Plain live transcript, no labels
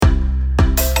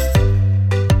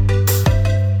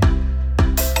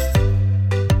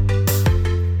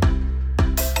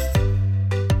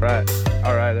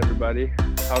everybody.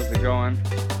 How's it going?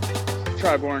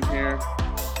 Triborn here.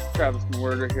 Travis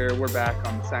Mwerder here. We're back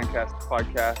on the Sandcast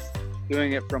podcast,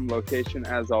 doing it from location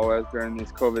as always during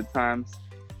these COVID times.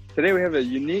 Today we have a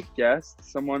unique guest,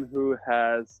 someone who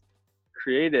has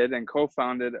created and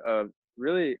co-founded a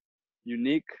really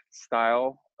unique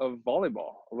style of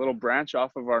volleyball, a little branch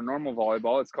off of our normal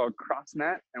volleyball. It's called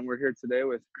CROSSNET, and we're here today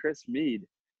with Chris Meade.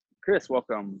 Chris,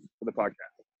 welcome to the podcast.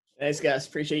 Thanks, guys.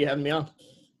 Appreciate you having me on.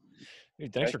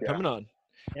 Dude, thanks for coming on.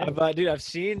 Yeah. I've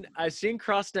seen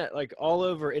CROSSNET like all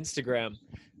over Instagram.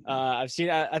 I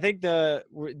think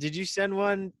did you send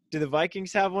one? Do the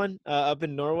Vikings have one up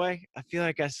in Norway? I feel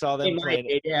like I saw them playing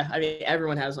it. Yeah, I mean,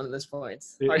 everyone has one at this point.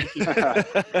 It's hard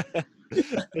to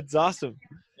keep It's awesome.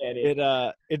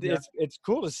 Yeah, It's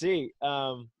cool to see.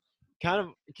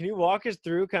 Can you walk us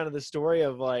through kind of the story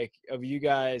of you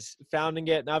guys founding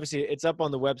it? And obviously it's up on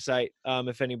the website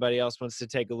if anybody else wants to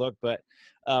take a look, but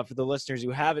for the listeners who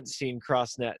haven't seen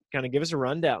CROSSNET, kind of give us a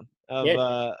rundown of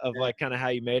kind of how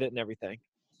you made it and everything.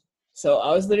 So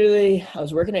I was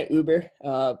working at Uber,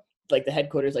 like the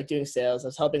headquarters, like doing sales. I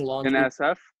was helping In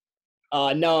SF?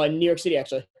 No, in New York City,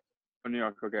 actually. Oh, New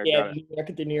York. Okay. Yeah, got it. New York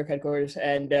at the New York headquarters.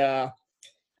 And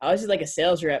I was just like a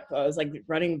sales rep. I was like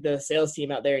running the sales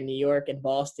team out there in New York and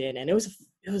Boston, and it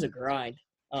was a grind.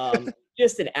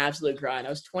 Just an absolute grind.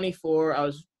 I was 24. I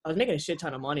was making a shit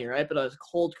ton of money, right? But I was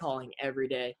cold calling every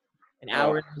day, an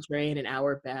hour in the train, an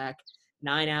hour back,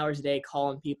 9 hours a day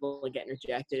calling people and getting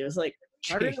rejected. It was like,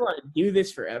 I really want to do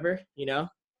this forever, you know?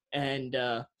 And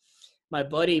my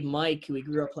buddy Mike, who we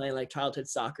grew up playing like childhood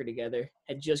soccer together,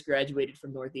 had just graduated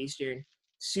from Northeastern,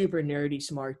 super nerdy,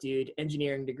 smart dude,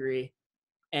 engineering degree.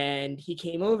 And he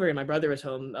came over, and my brother was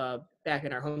home back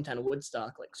in our hometown of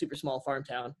Woodstock, like super small farm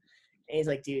town. And he's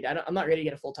like, dude, I'm not ready to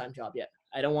get a full-time job yet.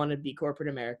 I don't want to be corporate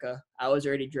America. I was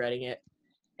already dreading it.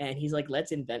 And he's like,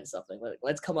 let's invent something.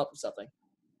 Let's come up with something.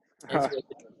 And so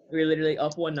we were literally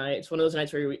up one night. It's one of those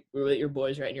nights where we were with your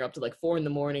boys, right? And you're up to like 4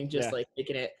 a.m, just like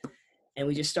taking it. And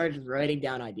we just started writing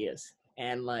down ideas.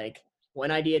 And like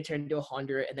one idea turned into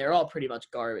 100, and they're all pretty much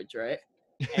garbage, right?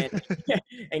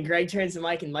 And Greg turns to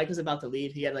Mike, and Mike was about to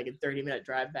leave. He had like a 30-minute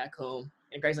drive back home.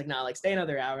 And Greg's like, nah, like stay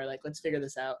another hour. Like, let's figure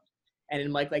this out. And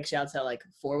then Mike like shouts out like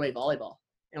 4-way volleyball.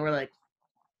 And we're like,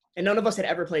 and none of us had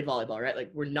ever played volleyball, right? Like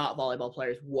we're not volleyball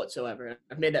players whatsoever.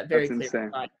 I've made that very clear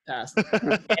in the past.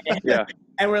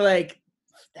 And we're like,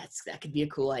 that could be a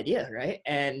cool idea, right?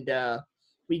 And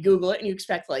we Google it, and you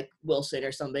expect like Wilson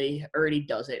or somebody already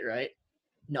does it, right?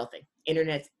 Nothing.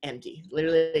 Internet's empty,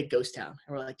 literally a ghost town.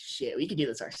 And we're like, shit, we could do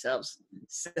this ourselves.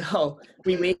 So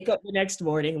we wake up the next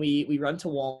morning, we run to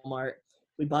Walmart,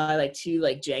 we buy like 2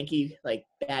 like janky like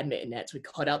badminton nets, we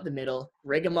cut out the middle,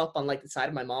 rig them up on like the side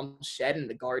of my mom's shed in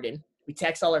the garden. We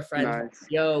text all our friends, Nice.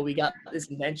 Yo, we got this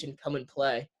invention, come and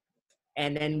play.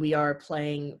 And then we are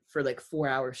playing for like 4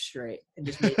 hours straight and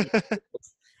just making and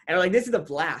we're like, this is a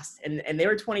blast. And they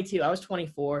were 22, I was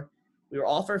 24. We were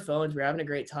off our phones, we were having a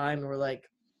great time, and we're like,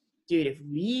 dude, if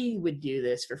we would do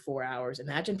this for 4 hours,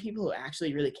 imagine people who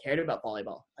actually really cared about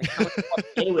volleyball. Like how much fun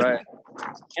they would have.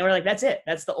 And we're like, that's it.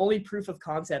 That's the only proof of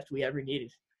concept we ever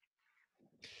needed.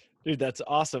 Dude, that's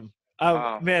awesome.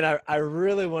 Wow. Man, I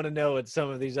really want to know what some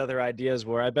of these other ideas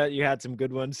were. I bet you had some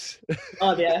good ones.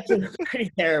 Oh, yeah, that's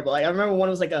pretty terrible. Like, I remember one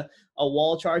was like a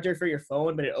wall charger for your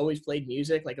phone, but it always played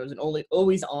music. Like it was an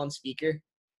always on speaker.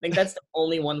 I think that's the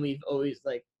only one we've always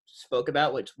like spoke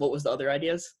about. What was the other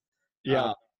ideas?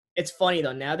 Yeah. It's funny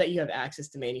though, now that you have access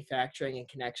to manufacturing and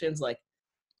connections, like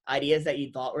ideas that you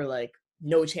thought were like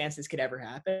no chance this could ever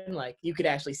happen, like you could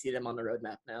actually see them on the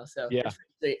roadmap now. So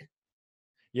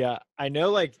Yeah, I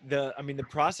know the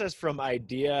process from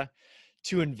idea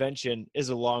to invention is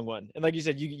a long one. And like you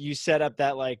said, you set up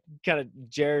that like kind of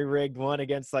jerry-rigged one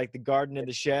against like the garden and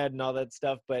the shed and all that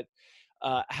stuff. But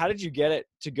how did you get it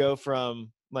to go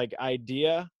from like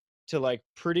idea to like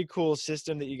pretty cool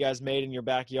system that you guys made in your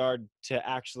backyard to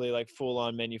actually like full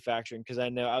on manufacturing? Because I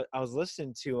know I was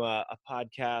listening to a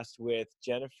podcast with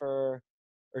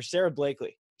Sarah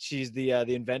Blakely. She's the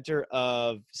inventor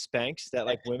of Spanx, that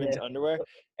like women's underwear.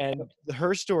 And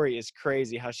her story is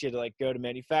crazy, how she had to like go to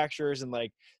manufacturers and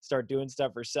like start doing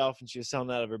stuff herself. And she was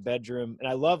selling out of her bedroom. And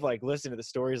I love like listening to the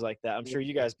stories like that. I'm sure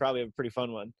you guys probably have a pretty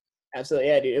fun one. Absolutely.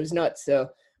 Yeah, dude. It was nuts. So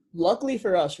luckily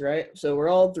for us, right? So we're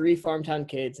all 3 farm town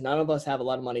kids. None of us have a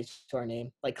lot of money to our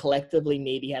name. Like collectively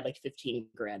maybe had like 15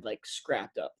 grand, like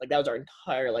scrapped up. Like that was our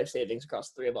entire life savings across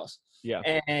the 3 of us. Yeah.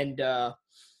 And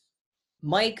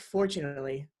Mike,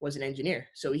 fortunately, was an engineer.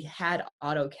 So he had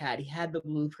AutoCAD. He had the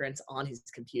blueprints on his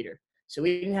computer. So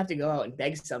we didn't have to go out and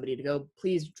beg somebody to go,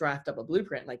 please draft up a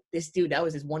blueprint. Like this dude, that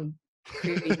was his one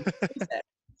crazy set.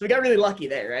 So we got really lucky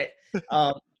there, right?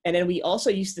 And then we also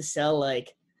used to sell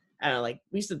like, I don't know, like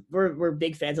we're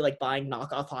big fans of like buying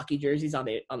knockoff hockey jerseys on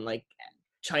like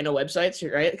China websites,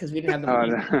 right? Because we didn't have the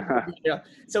money.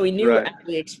 So we knew Right.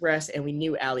 AliExpress and we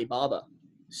knew Alibaba.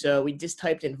 So we just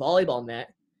typed in volleyball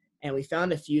net and we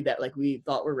found a few that like we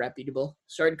thought were reputable,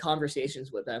 started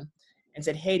conversations with them and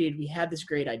said, hey, dude, we have this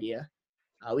great idea.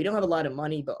 We don't have a lot of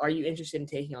money, but are you interested in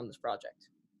taking on this project?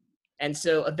 And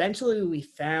so eventually we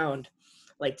found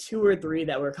like 2 or 3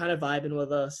 that were kind of vibing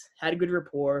with us, had a good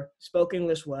rapport, spoke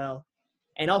English well,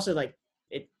 and also like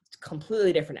it's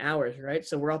completely different hours, right?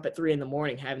 So we're up at 3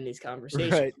 a.m. having these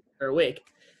conversations for a week.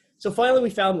 So finally we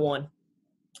found one.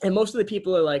 And most of the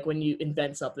people are like, when you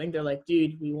invent something, they're like,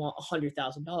 dude, we want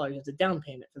 $100,000 as a down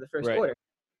payment for the first order.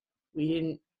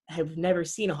 We have never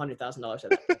seen $100,000 at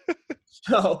that point.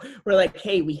 So we're like,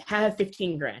 hey, we have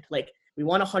 15 grand. Like, we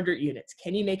want 100 units.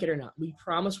 Can you make it or not? We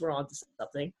promise we're onto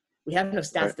something. We have no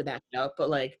stats to back it up, but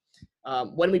like,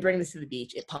 when we bring this to the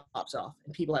beach, it pops off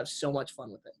and people have so much fun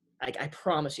with it. Like, I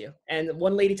promise you. And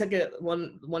one lady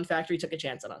one factory took a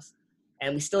chance on us,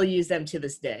 and we still use them to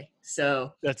this day.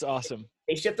 So that's awesome.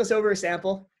 They shipped us over a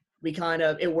sample.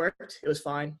 It worked. It was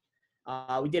fine.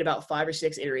 We did about 5 or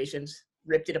 6 iterations,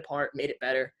 ripped it apart, made it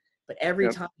better. But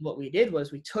every time what we did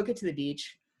was we took it to the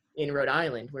beach in Rhode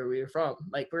Island, where we were from.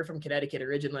 Like, we're from Connecticut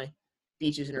originally,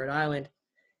 beaches in Rhode Island.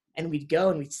 And we'd go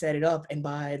and we'd set it up. And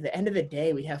by the end of the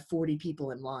day, we'd have 40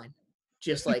 people in line,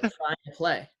 just like trying to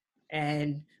play.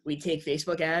 And we'd take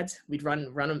Facebook ads. We'd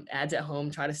run them ads at home,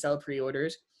 try to sell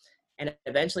pre-orders. And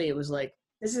eventually it was like,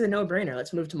 this is a no-brainer.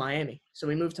 Let's move to Miami. So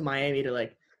we moved to Miami to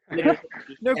like.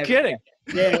 No kidding.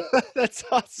 Yeah. That's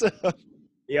awesome.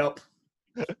 Yep.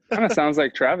 Kind of sounds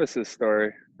like Travis's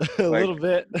story. A little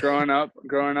bit. growing up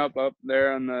up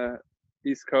there on the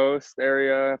East Coast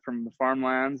area from the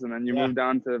farmlands, and then you moved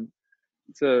down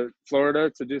to Florida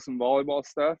to do some volleyball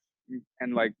stuff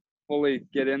and like fully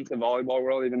get into volleyball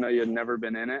world, even though you had never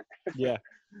been in it. Yeah.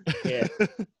 Yeah.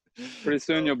 Pretty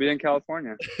soon you'll be in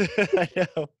California. I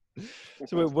know.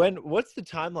 So what's the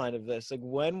timeline of this? Like,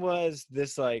 when was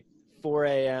this like 4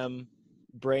 a.m.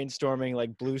 brainstorming,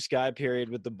 like blue sky period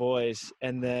with the boys?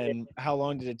 And then how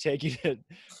long did it take you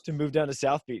to move down to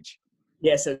South Beach?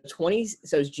 Yeah. So it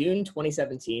was June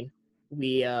 2017.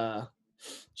 June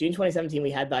 2017,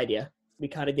 we had the idea. We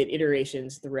kind of did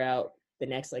iterations throughout the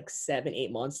next like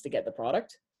 7-8 months to get the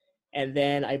product. And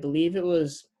then I believe it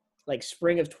was like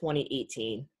spring of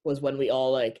 2018 was when we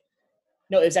all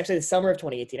no, it was actually the summer of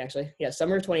 2018, actually. Yeah,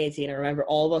 summer of 2018. I remember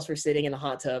all of us were sitting in the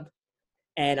hot tub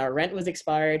and our rent was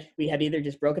expired. We had either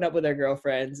just broken up with our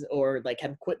girlfriends or like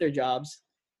had quit their jobs.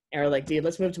 And we're like, dude,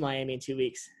 let's move to Miami in 2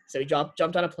 weeks. So we jumped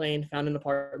on a plane, found an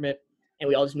apartment, and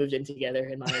we all just moved in together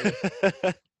in Miami.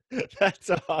 That's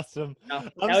awesome.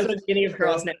 That was the beginning of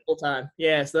CrossNet full time.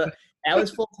 Yeah, so that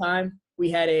was full time. We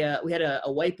had a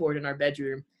whiteboard in our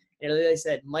bedroom. And it literally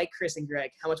said, Mike, Chris, and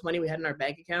Greg, how much money we had in our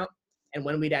bank account and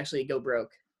when we'd actually go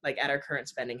broke, like at our current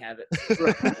spending habits.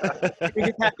 We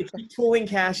just have to keep pulling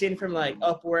cash in from like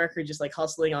Upwork or just like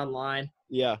hustling online.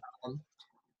 Yeah.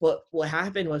 But what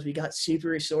happened was we got super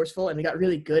resourceful and we got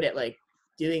really good at like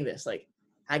doing this. Like,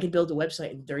 I could build a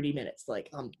website in 30 minutes. Like,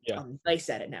 I'm nice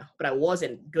at it now, but I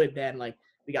wasn't good then. Like,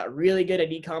 we got really good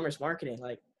at e-commerce marketing.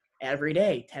 Like, every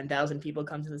day, 10,000 people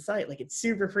come to the site. Like, it's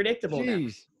super predictable now.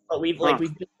 But we've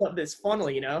built up this funnel,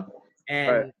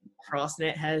 and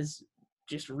CrossNet has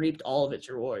just reaped all of its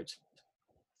rewards.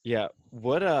 Yeah.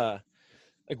 What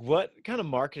kind of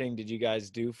marketing did you guys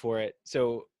do for it?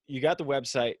 So you got the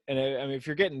website, and I mean, if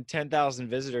you're getting 10,000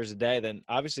 visitors a day, then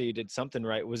obviously you did something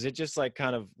right. Was it just like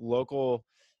kind of local,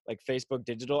 like Facebook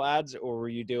digital ads, or were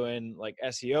you doing like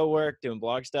SEO work, doing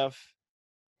blog stuff?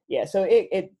 Yeah. So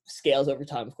it scales over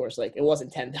time, of course. Like, it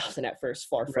wasn't 10,000 at first,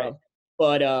 far from,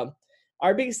 but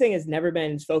our biggest thing has never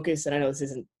been focused, and I know this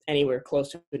isn't anywhere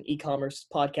close to an e-commerce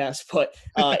podcast, but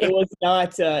it was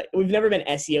not, we've never been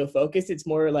SEO focused. It's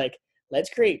more like,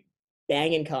 let's create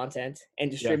banging content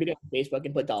and distribute it on Facebook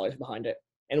and put dollars behind it.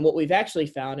 And what we've actually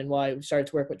found and why we started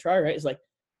to work with TryRight is like,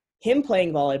 him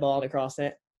playing volleyball on a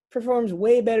CrossNet performs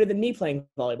way better than me playing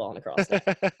volleyball on a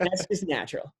CrossNet. That's just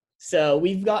natural. So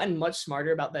we've gotten much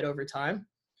smarter about that over time,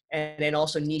 and then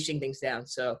also niching things down.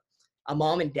 So a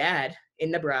mom and dad in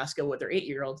Nebraska with their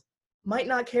 8-year-old might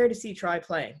not care to see Try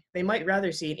playing. They might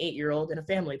rather see an 8-year-old and a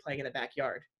family playing in the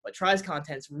backyard. But Try's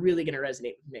content's really going to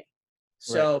resonate with me.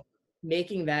 So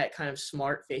making that kind of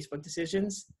smart Facebook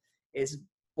decisions is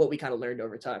what we kind of learned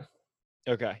over time.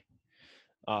 Okay.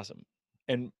 Awesome.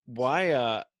 And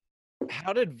why,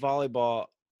 how did volleyball,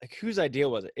 like, whose idea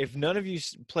was it? If none of you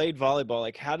played volleyball,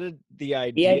 like, how did the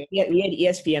idea? We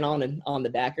had ESPN on the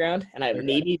background, and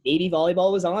Maybe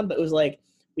volleyball was on, but it was like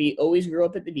we always grew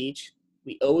up at the beach.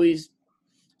 We always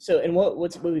and what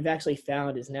we've actually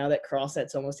found is now that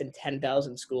CrossNet's almost in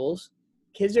 10,000 schools,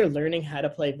 kids are learning how to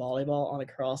play volleyball on a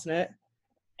CrossNet,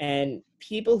 and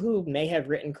people who may have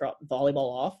written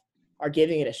volleyball off are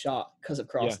giving it a shot because of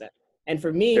CrossNet. Yeah. And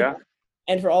for me,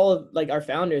 and for all of like our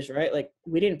founders, right? Like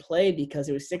we didn't play because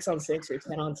it was 6-on-6 or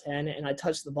 10-on-10, and I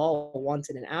touched the ball once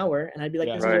in an hour, and I'd be like,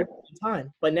 "This is a waste of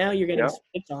time." But now you're getting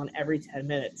switched on every 10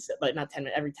 minutes, like not 10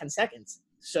 minutes, every 10 seconds.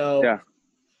 So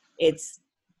it's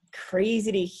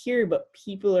crazy to hear, but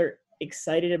people are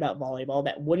excited about volleyball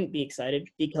that wouldn't be excited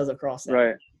because of CrossNet.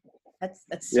 Right.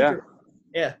 That's super.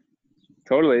 Yeah.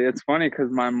 Totally. It's funny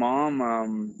because my mom,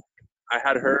 I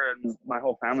had her and my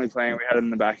whole family playing. We had it in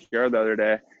the backyard the other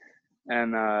day.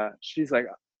 And she's like,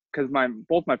 because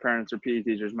both my parents are PE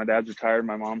teachers. My dad's retired.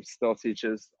 My mom still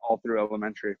teaches all through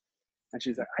elementary. And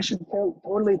she's like, I should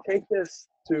totally take this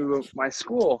to my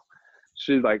school.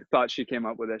 She like thought she came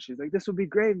up with it. She's like, this would be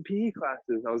great in PE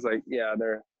classes. I was like, yeah,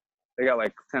 they got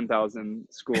like 10,000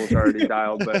 schools already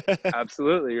dialed, but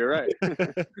absolutely, you're right.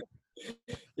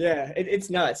 Yeah, it's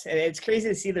nuts. And it's crazy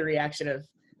to see the reaction of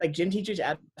like gym teachers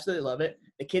absolutely love it.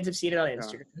 The kids have seen it on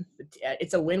Instagram. Yeah.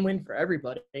 It's a win-win for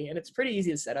everybody. And it's pretty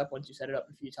easy to set up once you set it up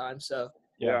a few times. So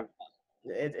yeah,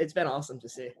 it's been awesome to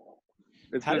see.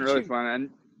 It's been really fun.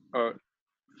 And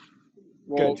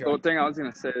the thing I was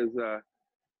going to say is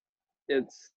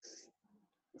it's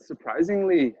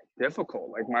surprisingly difficult.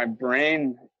 Like my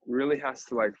brain really has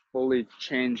to like fully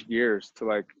change gears to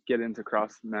like get into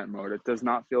CrossNet mode. It does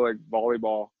not feel like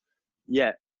volleyball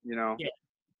yet, you know.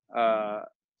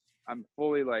 I'm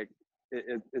fully like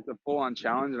it's a full-on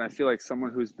challenge, and I feel like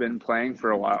someone who's been playing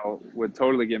for a while would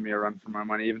totally give me a run for my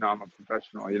money, even though I'm a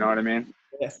professional, you know what I mean?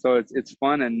 So it's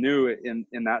fun and new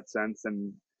in that sense,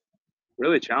 and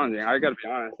really challenging. I gotta be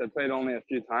honest, I played only a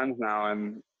few times now,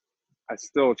 and I'm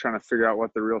still trying to figure out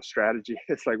what the real strategy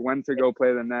is, like when to go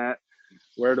play the net,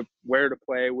 where to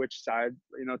play, which side,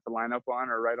 you know, to line up on,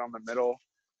 or right on the middle.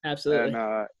 Absolutely.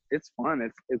 And it's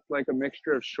fun. It's like a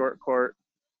mixture of short court,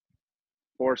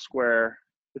 four square.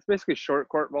 It's basically short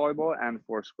court volleyball and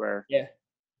four square. Yeah.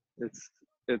 It's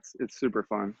super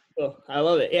fun. Cool. I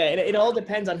love it. Yeah, and it all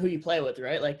depends on who you play with,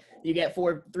 right? Like you get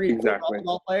four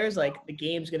volleyball players, like the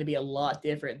game's going to be a lot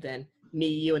different than me,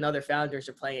 you, and other founders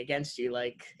are playing against you.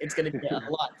 Like it's going to be a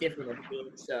lot different of a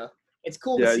game. So it's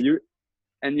cool to see.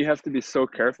 You have to be so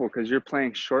careful because you're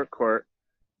playing short court,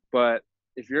 but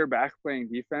if you're back playing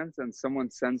defense and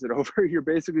someone sends it over, you're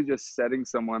basically just setting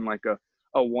someone like a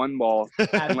one ball.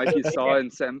 And like you saw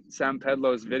in Sam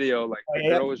Pedlow's video, like the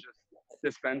girl was just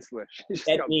defenseless. She just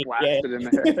got blasted in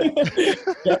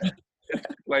the head.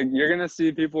 Like you're gonna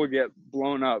see people get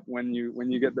blown up when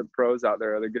you get the pros out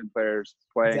there, or the good players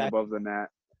playing above the net,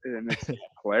 and it's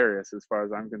hilarious as far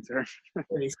as I'm concerned.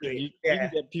 You can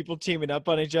get people teaming up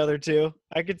on each other too.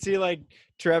 I could see like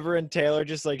Trevor and Taylor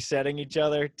just like setting each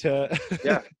other to.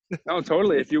 Yeah, no,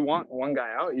 totally. If you want one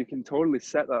guy out, you can totally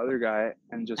set the other guy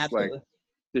and just like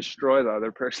destroy the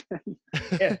other person.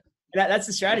 Yeah. That's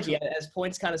the strategy. As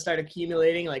points kind of start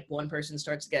accumulating, like one person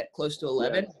starts to get close to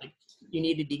 11, like you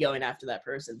need to be going after that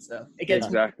person. So it gets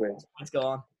points go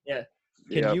on. Yeah.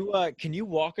 Can you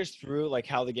walk us through like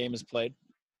how the game is played?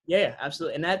 Yeah,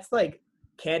 absolutely. And that's like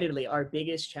candidly our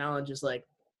biggest challenge is like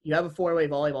you have a 4-way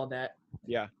volleyball net.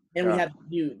 Yeah. And we have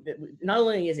not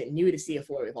only is it new to see a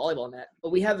 4-way volleyball net, but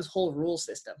we have this whole rule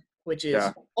system, which is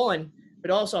fun. But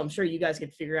also, I'm sure you guys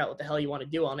can figure out what the hell you want to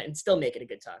do on it and still make it a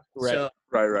good time. Right. So,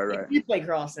 right. If you play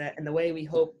CrossNet, and the way we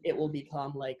hope it will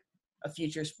become like a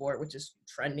future sport, which is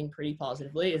trending pretty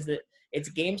positively, is that it's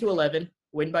game to 11,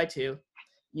 win by 2.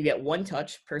 You get 1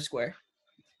 touch per square.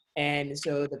 And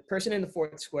so the person in the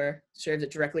 4th square serves it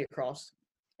directly across.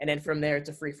 And then from there, it's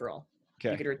a free-for-all.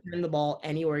 Okay. You can return the ball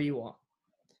anywhere you want.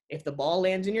 If the ball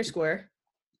lands in your square,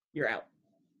 you're out.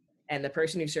 And the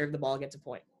person who served the ball gets a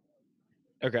point.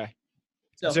 Okay.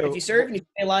 So if you serve and you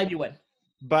stay alive, you win.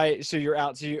 So you're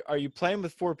out. So are you playing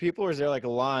with 4 people, or is there like a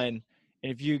line?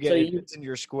 And if you get it in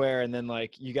your square, and then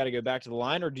like you got to go back to the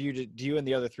line, or do you and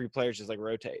the other 3 players just like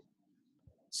rotate?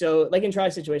 So like in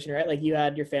Try's situation, right? Like you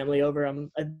had your family over.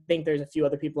 I think there's a few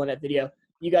other people in that video.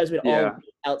 You guys would all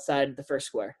be outside the first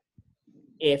square.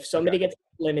 If somebody gets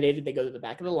eliminated, they go to the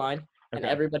back of the line, and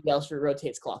everybody else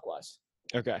rotates clockwise.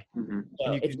 Okay. Mm-hmm.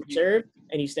 So if you serve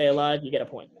and you stay alive, you get a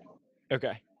point.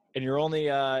 Okay. And you're only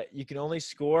you can only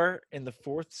score in the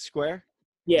 4th square?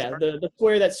 Yeah, the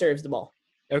square that serves the ball.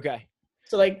 Okay.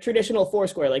 So like traditional 4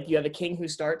 square, like you have a king who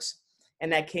starts,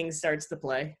 and that king starts to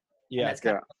play. Yeah. And that's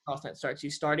kind of how CrossNet starts. You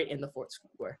start it in the 4th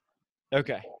square.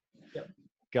 Okay. Yep.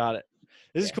 Got it.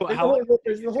 This is cool.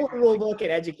 There's the whole rule book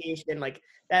and education, like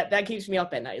that keeps me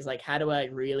up at night. Is like, how do I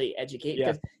really educate? Yeah.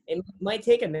 Because it might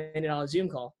take a minute on a Zoom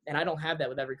call, and I don't have that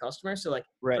with every customer. So like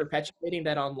perpetuating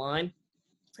that online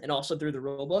and also through the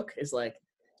rule book is like,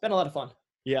 it's been a lot of fun.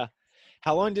 Yeah.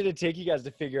 How long did it take you guys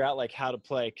to figure out like how to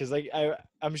play? Because like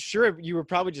I'm sure you were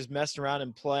probably just messing around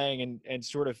and playing and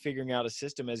sort of figuring out a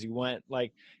system as you went,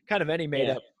 like kind of any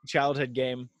made up childhood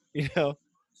game, you know?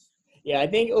 Yeah, I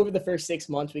think over the first 6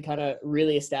 months we kind of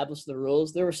really established the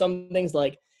rules. There were some things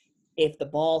like if the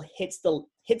ball hits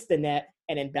the net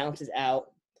and then bounces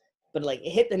out, but like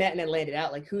it hit the net and then landed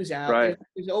out, like who's out? Right.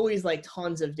 There's always like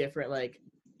tons of different like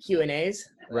Q&As,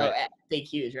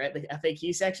 FAQs, right? The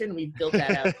FAQ section, we built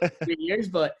that out for 3 years,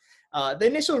 but the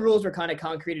initial rules were kind of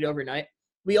concreted overnight.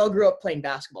 We all grew up playing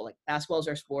basketball. Like basketball is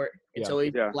our sport. It's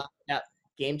always that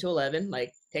game to 11,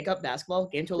 like pick up basketball,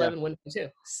 game to 11, win by 2.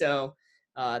 So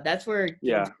that's where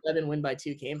game to 11, win by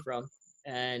 2 came from.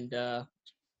 And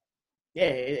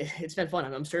it's been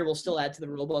fun. I'm sure we'll still add to the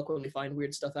rule book when we find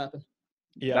weird stuff happen.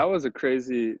 Yeah. That was a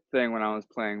crazy thing when I was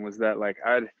playing, was that like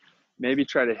I'd maybe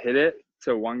try to hit it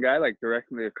to one guy like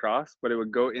directly across, but it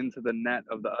would go into the net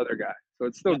of the other guy. So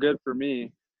it's still good for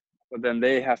me, but then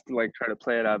they have to like try to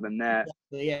play it out of the net.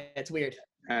 Yeah, it's weird.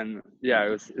 And it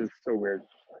was so weird.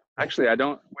 Actually,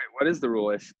 what is the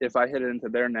rule if I hit it into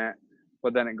their net,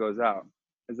 but then it goes out?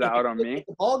 Is that out on me? If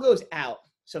the ball goes out,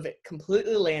 so if it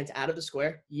completely lands out of the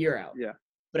square, you're out. Yeah.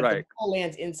 But if the ball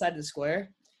lands inside the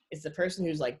square, it's the person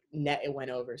who's like net it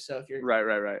went over. So if you're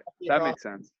right. That makes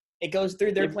sense. It goes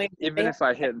through their plane. Even if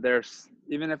I hit their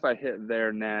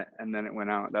net and then it went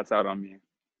out, that's out on me.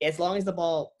 As long as the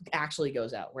ball actually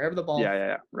goes out, wherever the ball.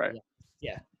 Yeah. Right.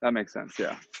 Yeah. That makes sense.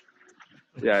 Yeah.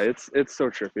 Yeah. It's so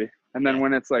trippy. And then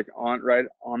when it's like right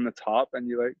on the top and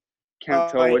you like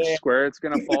can't tell which square it's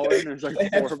gonna fall in. There's like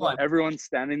 4 of them. Everyone's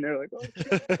standing there like,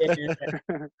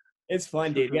 oh. It's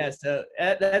fun, dude. Yeah. So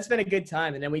that's been a good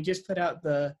time. And then we just put out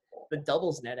the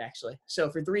doubles net actually.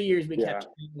 So for 3 years we kept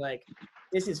being like,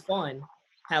 this is fun.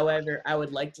 However, I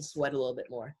would like to sweat a little bit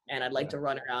more and I'd like to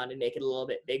run around and make it a little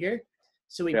bit bigger.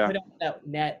 So we put out that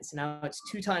net. So now it's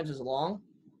 2 times as long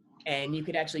and you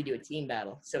could actually do a team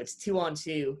battle. So it's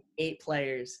 2-on-2, 8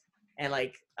 players. And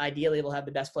like, ideally we'll have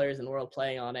the best players in the world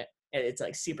playing on it. And it's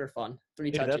like super fun.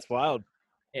 3 touches. That's wild.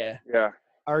 Yeah. Yeah.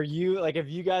 Are you like, have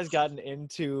you guys gotten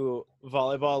into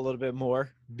volleyball a little bit more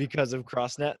because of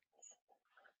CrossNet?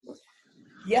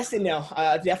 Yes and no.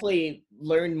 I've definitely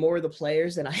learned more of the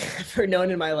players than I've ever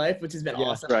known in my life, which has been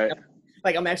awesome. Right.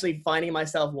 Like I'm actually finding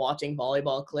myself watching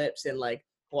volleyball clips and like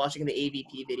watching the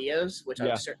AVP videos, which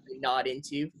I'm certainly not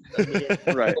into.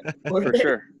 Right. For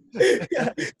sure.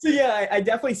 So I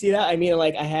definitely see that. I mean,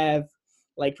 like I have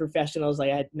like professionals, like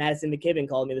I had Madison McKibben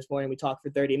called me this morning. We talked for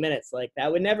 30 minutes. Like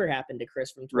that would never happen to Chris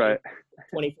from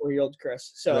 24-year-old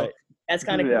Chris. So that's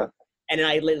kind of cool. And then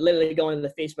I literally go into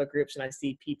the Facebook groups and I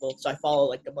see people. So I follow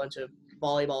like a bunch of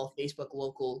volleyball Facebook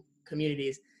local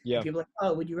communities. Yeah. And people are like,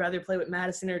 oh, would you rather play with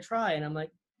Madison or Try? And I'm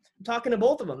like, I'm talking to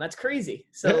both of them. That's crazy.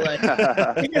 So like,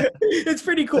 it's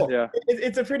pretty cool. Yeah.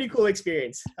 It's a pretty cool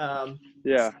experience.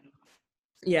 Yeah,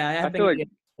 I have been getting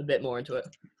a bit more into it.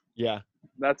 Yeah.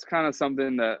 That's kind of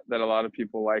something that a lot of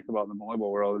people like about the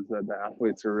volleyball world, is that the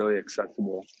athletes are really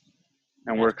accessible.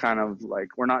 And we're kind of like,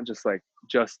 we're not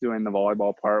just doing the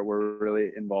volleyball part. We're really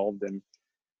involved in,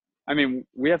 I mean,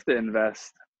 we have to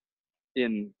invest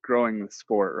in growing the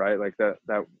sport, right? Like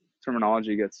that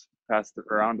terminology gets passed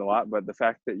around a lot, but the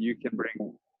fact that you can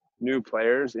bring new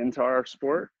players into our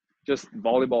sport, just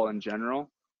volleyball in general,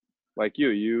 like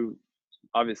you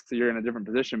obviously you're in a different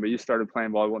position, but you started playing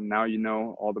volleyball. Now you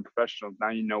know all the professionals. Now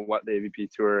you know what the AVP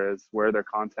tour is, where their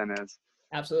content is.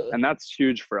 Absolutely. And that's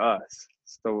huge for us.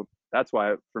 So that's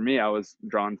why, for me, I was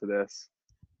drawn to this,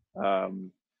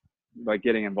 like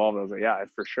getting involved. I was like, I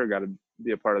for sure got to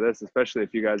be a part of this, especially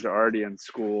if you guys are already in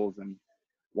schools and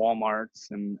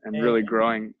Walmarts and really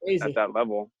growing at that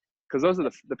level. Because those are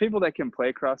the people that can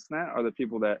play CrossNet are the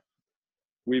people that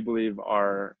we believe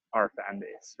are our fan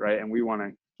base, right? And we want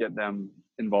to get them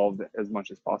involved as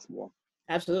much as possible.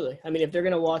 Absolutely. I mean, if they're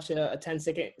going to watch a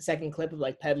 10-second clip of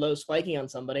like Pedlo spiking on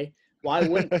somebody, why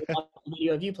wouldn't they watch a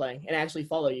video of you playing and actually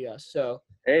follow you guys? So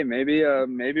hey, maybe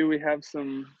we have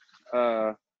some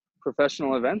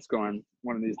professional events going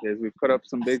one of these days. We put up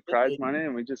some big prize money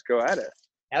and we just go at it.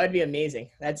 That would be amazing.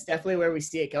 That's definitely where we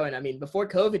see it going. I mean, before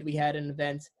COVID, we had an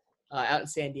event out in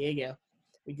San Diego.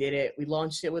 We did it. We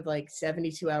launched it with like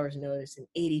 72 hours notice, and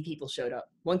 80 people showed up.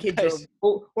 One kid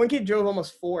drove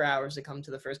almost 4 hours to come to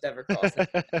the first ever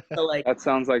CrossNet. So like, that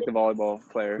sounds like the volleyball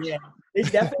players. Yeah, there's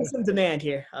definitely some demand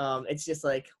here. It's just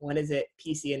like, when is it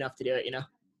PC enough to do it? You know?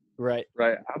 Right.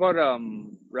 Right. How about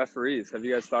referees? Have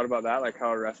you guys thought about that? Like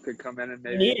how a ref could come in and We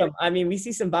maybe need them. I mean, we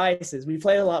see some biases. We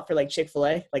play a lot for like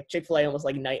Chick-fil-A. Like Chick-fil-A almost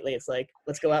like nightly. It's like,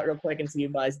 let's go out real quick and see who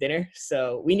buys dinner.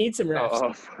 So we need some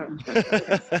refs. Yeah,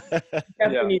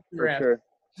 Definitely need some for refs. sure.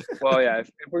 Well, yeah, if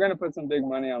we're gonna put some big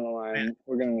money on the line,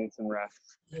 we're gonna need some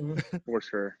refs Mhm. for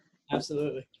sure.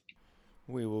 Absolutely.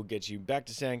 We will get you back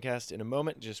to Sandcast in a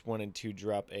moment. Just wanted to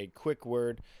drop a quick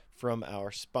word from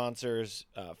our sponsors.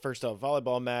 First off,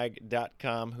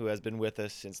 volleyballmag.com, who has been with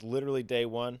us since literally day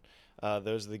one.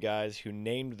 Those are the guys who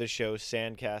named the show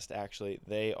Sandcast, actually.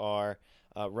 They are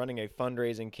running a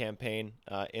fundraising campaign.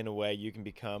 In a way, you can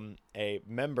become a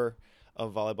member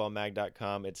of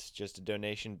volleyballmag.com. It's just a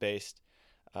donation-based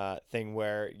thing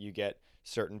where you get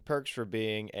certain perks for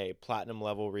being a platinum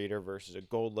level reader versus a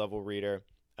gold level reader.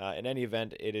 In any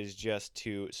event, it is just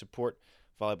to support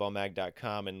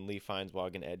volleyballmag.com and Lee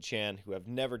Feinswag and Ed Chan, who have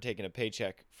never taken a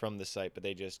paycheck from the site, but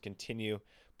they just continue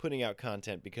putting out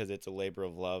content because it's a labor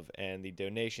of love, and the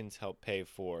donations help pay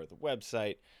for the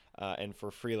website and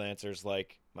for freelancers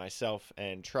like myself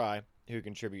and Try, who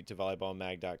contribute to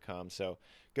volleyballmag.com. So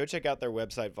go check out their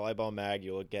website, Volleyball Mag.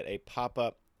 You'll get a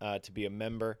pop-up to be a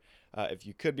member. If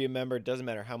you could be a member, it doesn't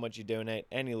matter how much you donate.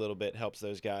 Any little bit helps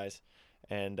those guys.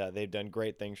 And they've done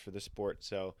great things for the sport.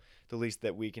 So the least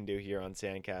that we can do here on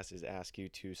Sandcast is ask you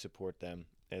to support them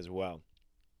as well.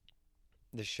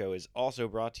 This show is also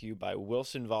brought to you by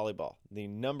Wilson Volleyball, the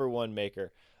 #1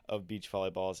 maker of beach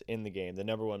volleyballs in the game, the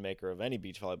 #1 maker of any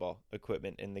beach volleyball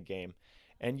equipment in the game.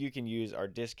 And you can use our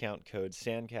discount code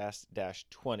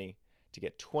Sandcast-20 to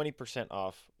get 20%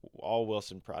 off all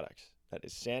Wilson products. That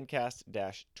is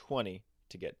Sandcast-20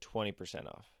 to get 20%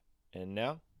 off. And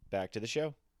now, back to the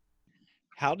show.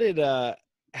 How'd you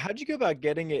go about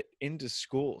getting it into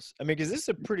schools? I mean, because this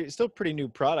is still pretty new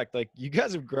product. Like, you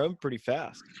guys have grown pretty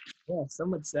fast. Yeah,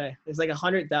 some would say there's like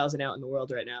 100,000 out in the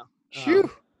world right now. Phew.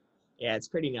 Yeah, it's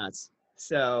pretty nuts.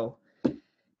 So,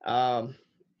 I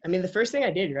mean, the first thing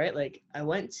I did, right? Like,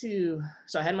 so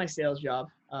I had my sales job,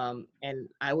 and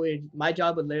my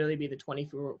job would literally be the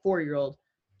 24-year-old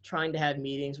trying to have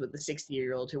meetings with the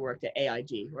 60-year-old who worked at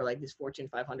AIG or like this Fortune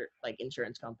 500 like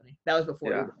insurance company. That was before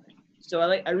Uber. So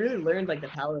I really learned like the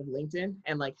power of LinkedIn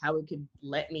and like how it could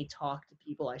let me talk to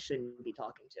people I shouldn't be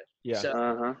talking to. Yeah.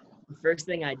 So the first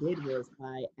thing I did was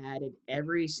I added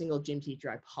every single gym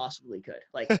teacher I possibly could,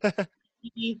 like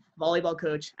volleyball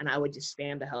coach, and I would just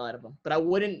spam the hell out of them. But I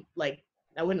wouldn't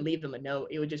leave them a note.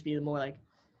 It would just be more like,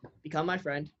 become my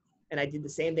friend. And I did the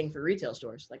same thing for retail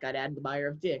stores. Like I'd add the buyer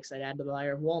of Dick's, I'd add the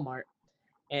buyer of Walmart.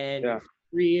 And for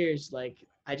 3 years, like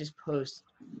I just post,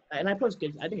 and I post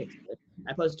good, I think it's good.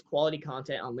 I post quality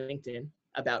content on LinkedIn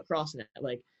about CrossNet.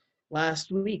 Like last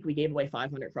week, we gave away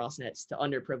 500 CrossNets to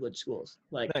underprivileged schools.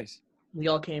 Like Nice. We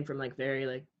all came from like very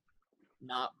like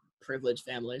not privileged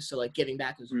families. So like giving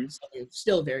back was something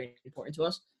still very important to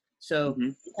us. So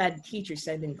we had teachers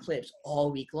send in clips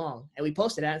all week long, and we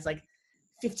posted that. It's like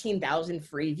 15,000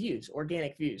 free views,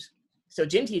 organic views. So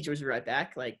gym teachers would write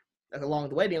back like along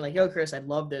the way being like, yo, Chris, I'd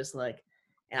love this. Like,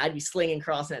 and I'd be slinging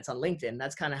CrossNets on LinkedIn.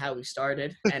 That's kind of how we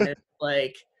started. And it's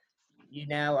like, you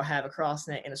now have a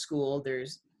CrossNet in a school.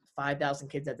 There's 5,000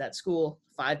 kids at that school.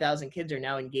 5,000 kids are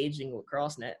now engaging with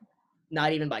CrossNet,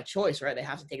 not even by choice, right? They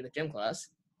have to take the gym class.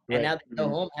 And now they go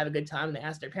home, have a good time, and they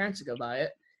ask their parents to go buy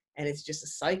it. And it's just a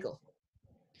cycle.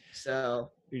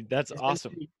 So Dude, that's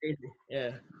awesome. Crazy.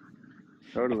 Yeah.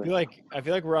 Totally. I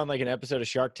feel like we're on like an episode of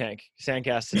Shark Tank,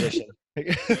 Sandcast edition.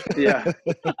 Yeah.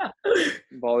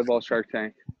 Volleyball Shark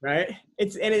Tank. Right.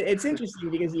 It's interesting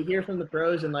because you hear from the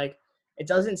pros and like it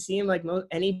doesn't seem like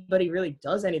anybody really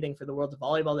does anything for the world of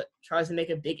volleyball that tries to make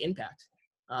a big impact.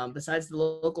 Besides the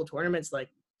local tournaments, like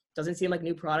doesn't seem like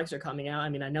new products are coming out. I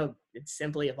mean, I know it's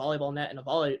simply a volleyball net and a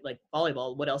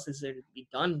volleyball. What else is there to be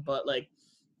done? But like,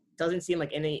 doesn't seem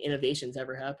like any innovations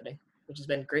ever happening, which has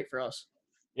been great for us.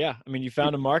 Yeah, I mean, you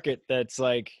found a market that's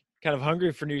like kind of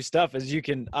hungry for new stuff, as you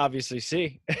can obviously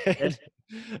see.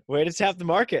 Way to tap the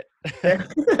market.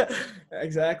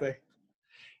 Exactly.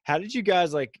 How did you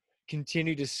guys like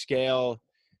continue to scale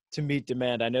to meet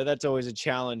demand? I know that's always a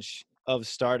challenge of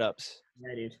startups.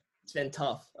 Yeah, dude, it's been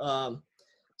tough.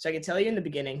 So I can tell you in the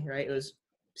beginning, right? It was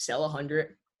sell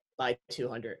 100, buy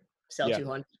 200, sell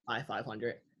 200, buy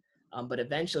 500. But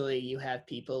eventually you have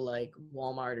people like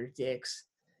Walmart or Dick's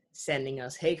sending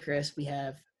us, hey, Chris, we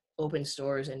have open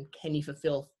stores and can you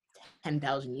fulfill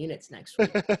 10,000 units next week?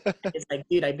 It's like,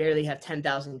 dude, I barely have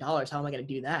 $10,000. How am I going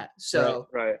to do that? So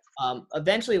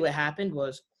eventually what happened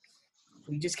was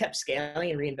we just kept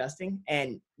scaling and reinvesting,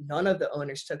 and none of the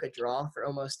owners took a draw for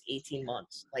almost 18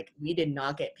 months. Like, we did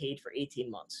not get paid for 18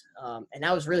 months. And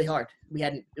that was really hard.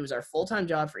 It was our full-time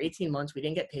job for 18 months. We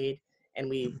didn't get paid, and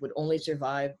we would only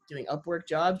survive doing Upwork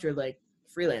jobs or like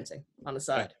freelancing on the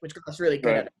side, which got us really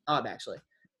good at our job, actually.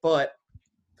 But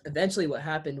eventually what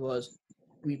happened was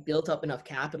we built up enough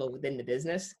capital within the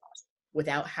business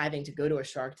without having to go to a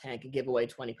Shark Tank and give away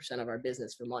 20% of our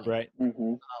business for money, Right.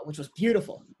 Which was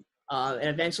beautiful. And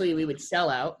eventually we would sell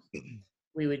out.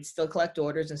 We would still collect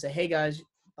orders and say, hey guys,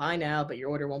 buy now, but your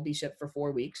order won't be shipped for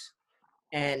 4 weeks.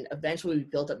 And eventually we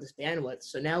built up this bandwidth.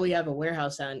 So now we have a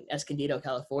warehouse out in Escondido,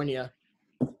 California,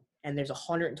 and there's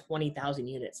 120,000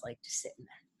 units like just sitting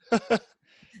there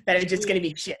that are just going to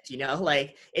be shipped, you know,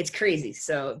 like it's crazy.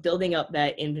 So building up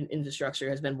that infrastructure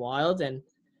has been wild. And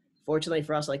fortunately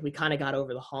for us, like we kind of got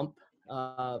over the hump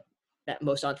that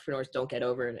most entrepreneurs don't get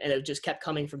over. And it just kept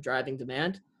coming from driving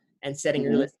demand and setting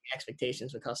realistic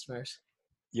expectations with customers.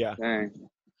 Yeah. Dang.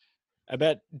 I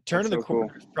bet turning That's the so corner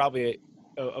cool. is probably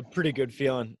a pretty good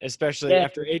feeling, especially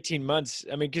after 18 months.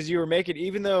 I mean, because you were making,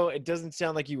 even though it doesn't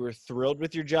sound like you were thrilled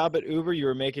with your job at Uber, you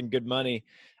were making good money.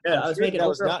 Yeah, I was making that over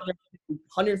was not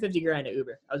 150 grand at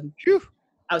Uber.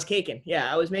 I was caking.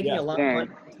 Yeah, I was making a lot of money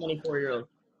for a 24-year-old.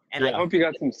 And I hope you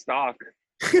got some stock.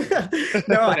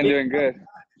 No, I'm doing good.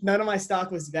 None of my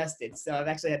stock was vested, so I've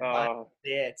actually had to buy.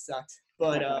 Yeah, it sucked.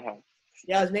 But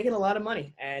yeah, I was making a lot of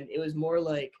money, and it was more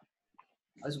like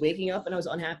I was waking up and I was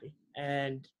unhappy.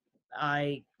 And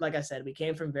like I said, we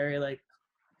came from very like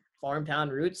farm town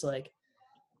roots. Like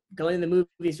going to the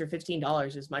movies for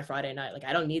 $15 is my Friday night. Like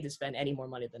I don't need to spend any more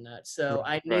money than that. So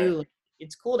I knew like,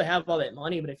 it's cool to have all that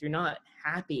money, but if you're not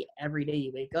happy every day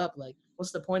you wake up, like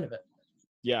what's the point of it?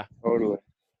 Yeah. Totally.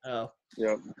 Oh.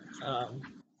 Yep.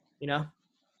 You know?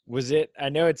 Was it, I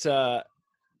know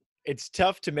it's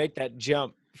tough to make that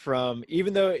jump from,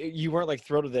 even though you weren't like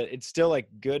thrilled with it, it's still like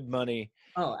good money.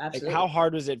 Oh, absolutely. Like how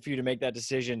hard was it for you to make that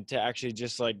decision to actually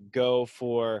just like go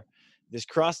for this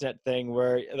CrossNet thing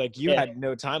where like you had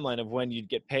no timeline of when you'd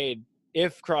get paid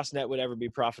if CrossNet would ever be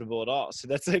profitable at all? So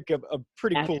that's like a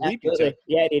pretty cool leap you took.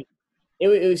 Yeah, it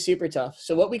was super tough.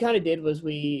 So what we kind of did was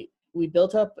we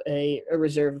built up a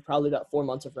reserve of probably about 4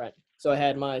 months of rent. So I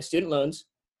had my student loans,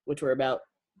 which were about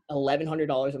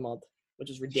 $1,100 a month, which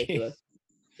is ridiculous. Jeez.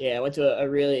 Yeah, I went to a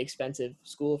really expensive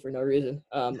school for no reason.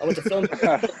 I went to film.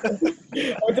 I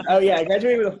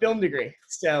graduated with a film degree.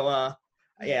 So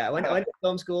I went to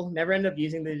film school. Never ended up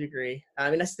using the degree.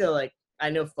 I mean, I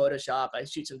know Photoshop. I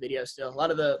shoot some videos still. A lot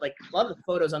of the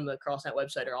photos on the CrossNet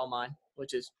website are all mine,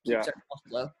 which is keeps our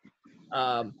cost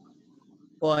low.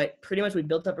 But pretty much we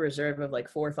built up a reserve of like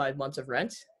 4 or 5 months of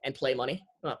rent and play money.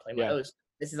 Not play money.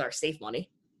 This is our safe money.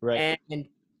 Right. And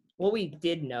what we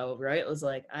did know, right, was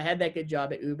like I had that good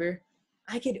job at Uber.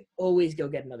 I could always go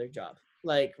get another job.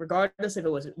 Like regardless if it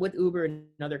was with Uber or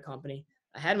another company,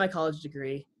 I had my college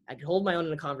degree. I could hold my own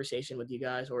in a conversation with you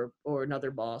guys or another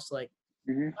boss. Like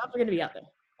I'm not going to be out there.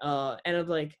 And I'm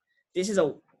like, this is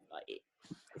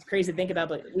it's crazy to think about,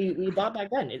 but we bought back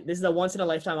then. This is a once in a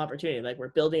lifetime opportunity. Like we're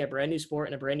building a brand new sport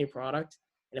and a brand new product.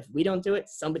 And if we don't do it,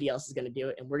 somebody else is going to do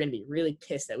it. And we're going to be really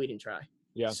pissed that we didn't try.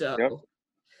 Yeah. So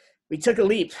we took a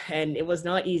leap and it was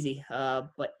not easy.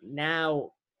 But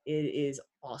now it is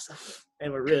awesome.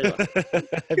 And we're really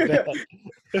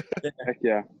Heck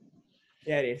yeah.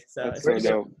 Yeah, dude. So that's so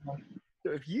dope.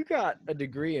 So if you got a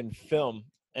degree in film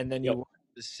and then you were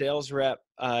the sales rep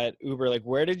at Uber, like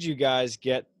where did you guys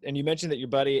get, and you mentioned that your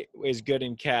buddy is good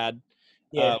in CAD,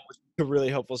 which is a really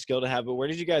helpful skill to have, but where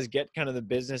did you guys get kind of the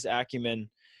business acumen?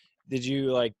 Did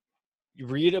you like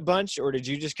read a bunch or did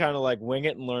you just kind of like wing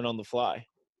it and learn on the fly?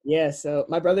 Yeah. So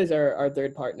my brother's our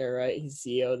third partner, right? He's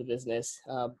CEO of the business.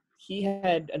 He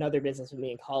had another business with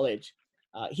me in college.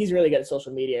 He's really good at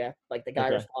social media, like the guy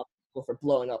responsible for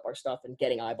blowing up our stuff and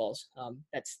getting eyeballs.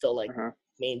 That's still like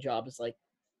main job is like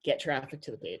get traffic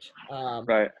to the page.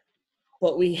 Right.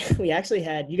 But we actually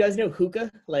had, you guys know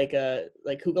hookah, like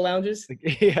hookah lounges?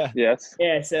 Yeah. Yes.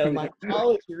 Yeah. So my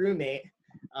college roommate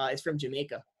is from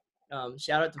Jamaica.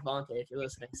 Shout out to Devontae if you're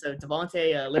listening. So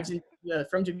Devontae lives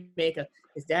from Jamaica.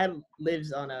 His dad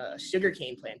lives on a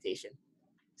sugarcane plantation.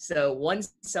 So one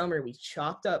summer he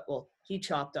chopped up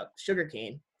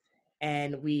sugarcane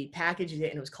and we packaged it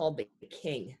and it was called the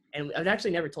King. And I've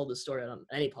actually never told this story on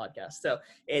any podcast. So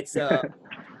it's it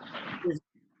was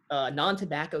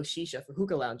non-tobacco shisha for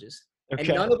hookah lounges. Okay.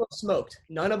 And none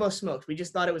of us smoked. We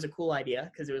just thought it was a cool idea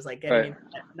because it was like getting into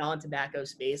that non-tobacco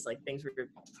space, like things were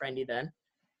trendy then.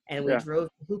 And we drove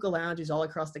hookah lounges all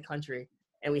across the country,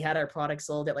 and we had our product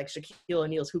sold at like Shaquille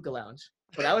O'Neal's hookah lounge.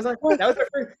 But that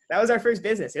was our first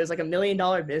business. It was like $1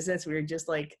 million business. We were just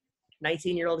like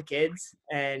 19-year-old kids,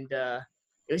 and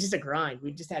it was just a grind.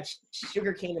 We just had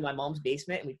sugar cane in my mom's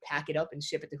basement, and we'd pack it up and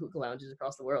ship it to hookah lounges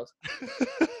across the world.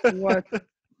 What?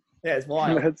 Yeah, it's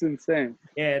wild. That's insane.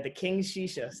 Yeah, the King's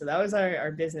Shisha. So that was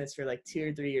our business for like 2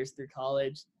 or 3 years through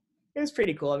college. It was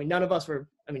pretty cool. I mean, none of us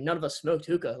smoked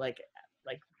hookah like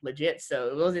legit. So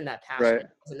it wasn't that passionate. Right.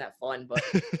 It wasn't that fun, but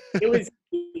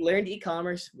we learned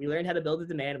e-commerce. We learned how to build a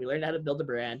demand. We learned how to build a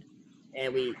brand,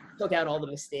 and we took out all the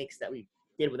mistakes that we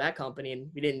did with that company, and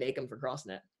we didn't make them for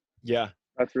CROSSNET. Yeah.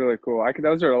 That's really cool.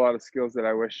 Those are a lot of skills that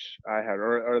I wish I had,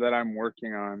 or that I'm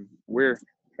working on.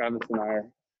 Travis and I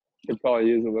could probably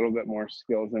use a little bit more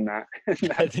skills in that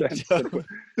sense to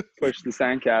push the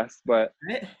Sandcast. But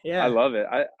Yeah, I love it.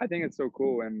 I think it's so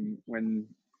cool when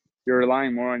you're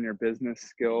relying more on your business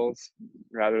skills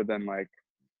rather than and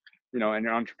your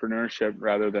entrepreneurship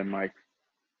rather than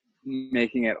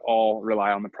making it all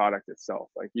rely on the product itself.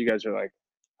 Like you guys are like,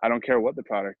 I don't care what the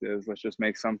product is. Let's just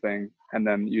make something and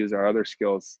then use our other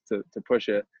skills to push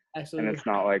it. absolutely. And it's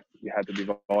not like you had to be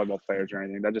volleyball players or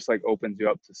anything. That just opens you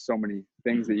up to so many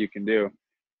things that you can do.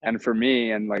 And for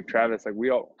me and Travis,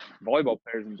 volleyball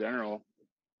players in general,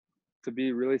 to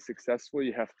be really successful,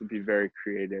 you have to be very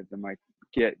creative and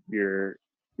get your,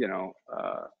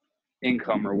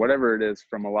 income or whatever it is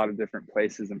from a lot of different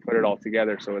places and put it all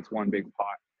together so it's one big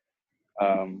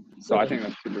pot. So I think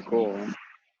that's super cool.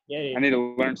 Yeah, dude. I need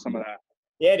to learn some of that.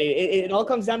 Yeah, dude. It all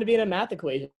comes down to being a math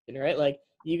equation, right? Like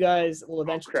you guys will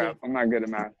eventually. Crap, I'm not good at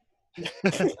math.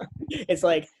 It's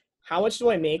like, how much do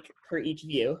I make per each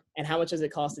view, and how much does it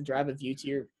cost to drive a view to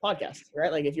your podcast,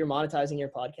 right? Like if you're monetizing your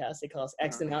podcast, it costs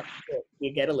X amount to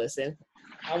get a listen.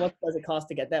 How much does it cost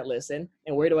to get that listen,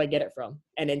 and where do I get it from?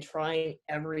 And then trying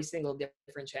every single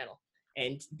different channel,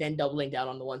 and then doubling down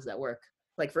on the ones that work.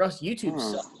 Like for us, YouTube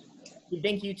sucks. You'd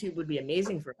think YouTube would be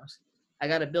amazing for us. I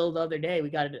got a bill the other day. We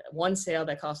got one sale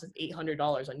that cost us $800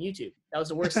 on YouTube. That was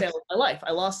the worst sale of my life.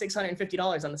 I lost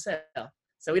 $650 on the sale.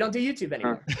 So we don't do YouTube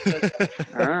anymore.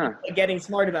 So getting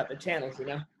smart about the channels,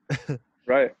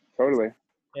 Right. Totally.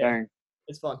 Yeah, Dang.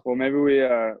 it's fun. Well, maybe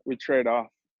we trade off.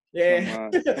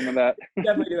 Yeah. Some of that.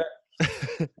 Definitely do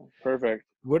that. Perfect.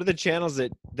 What are the channels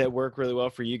that work really well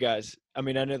for you guys? I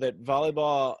mean, I know that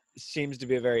volleyball seems to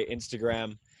be a very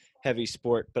Instagram heavy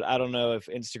sport, but I don't know if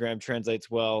Instagram translates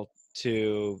well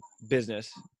to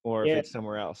business or if it's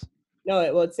somewhere else.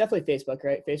 No, well, it's definitely Facebook,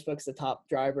 right? Facebook's the top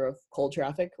driver of cold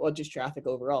traffic, well, just traffic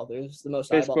overall. There's the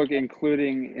most Facebook,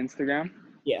 including Instagram?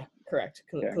 Yeah, correct.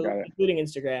 Got it. Including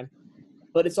Instagram,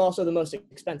 but it's also the most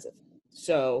expensive.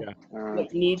 So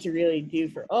what you need to really do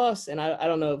for us, and I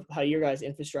don't know how your guys'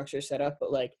 infrastructure is set up,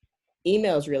 but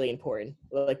email is really important.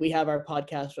 We have our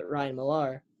podcast with Ryan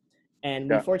Millar, and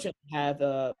we fortunately have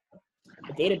a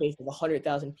database of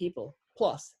 100,000 people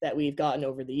plus that we've gotten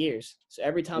over the years. So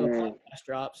every time a podcast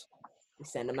drops, we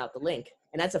send them out the link,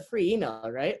 and that's a free email,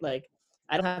 right?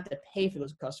 I don't have to pay for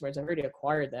those customers. I've already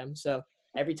acquired them. So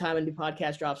every time a new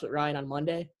podcast drops with Ryan on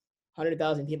Monday,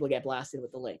 100,000 people get blasted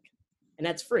with the link, and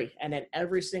that's free. And then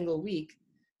every single week,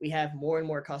 we have more and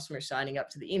more customers signing up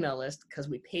to the email list because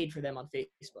we paid for them on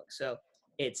Facebook. So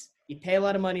you pay a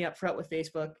lot of money up front with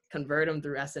Facebook, convert them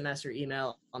through SMS or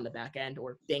email on the back end,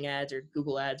 or Bing ads or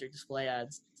Google ads or display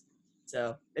ads.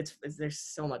 So there's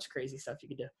so much crazy stuff you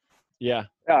can do. Yeah,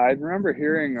 I remember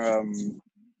hearing, you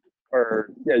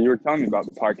were telling me about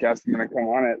the podcast. I'm going to come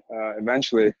on it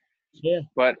eventually. Yeah.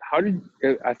 But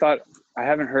I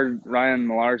haven't heard Ryan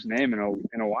Millar's name in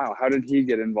a while. How did he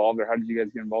get involved, or how did you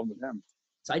guys get involved with him?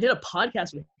 So I did a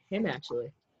podcast with him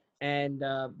actually, and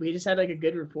we just had a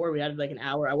good rapport. We had an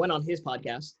hour. I went on his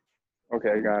podcast.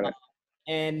 Okay, got it.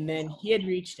 And then he had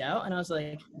reached out, and I was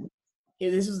like, hey,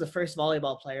 this was the first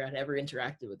volleyball player I'd ever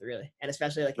interacted with, really, and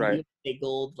especially a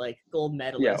gold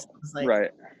medalist. Yeah, I was like,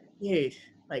 right. Dude,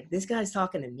 this guy's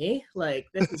talking to me.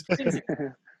 This is crazy.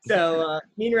 So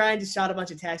me and Ryan just shot a bunch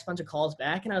of texts, bunch of calls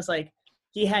back, and I was like,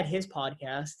 he had his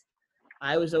podcast.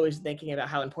 I was always thinking about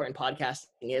how important podcasting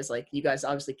is. You guys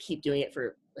obviously keep doing it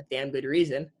for a damn good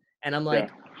reason. And I'm like,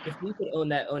 if we could own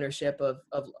that ownership of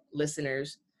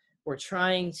listeners, we're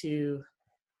trying to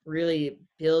really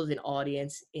build an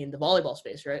audience in the volleyball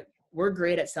space, right? We're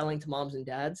great at selling to moms and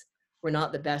dads. We're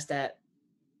not the best at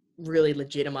really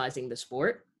legitimizing the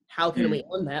sport. How can we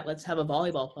own that? Let's have a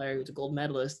volleyball player who's a gold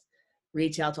medalist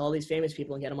reach out to all these famous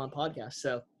people and get them on podcasts.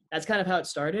 So that's kind of how it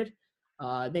started.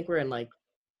 I think we're in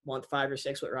month 5 or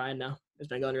 6 with Ryan now. It's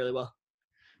been going really well.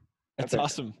 That's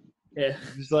awesome. Yeah.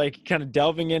 Just kind of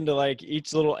delving into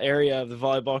each little area of the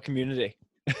volleyball community.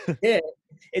 Yeah.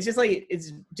 It's just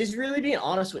it's just really being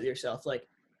honest with yourself.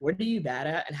 What are you bad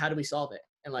at and how do we solve it?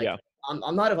 And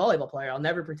I'm not a volleyball player. I'll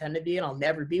never pretend to be, and I'll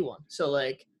never be one. So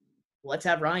let's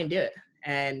have Ryan do it.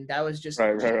 And that was just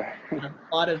Right. a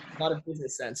lot of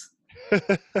business sense.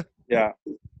 Yeah.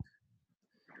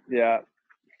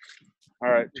 All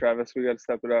right, Travis, we got to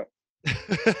step it up.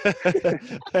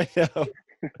 I know.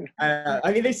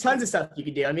 I mean, there's tons of stuff you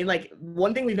could do. I mean, like,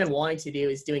 one thing we've been wanting to do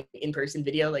is doing in-person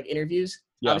video, like interviews.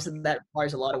 Yeah. Obviously, that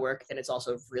requires a lot of work, and it's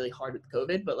also really hard with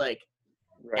COVID. But like,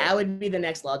 Right. that would be the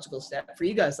next logical step for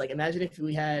you guys. Like, imagine if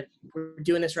we're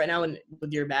doing this right now, and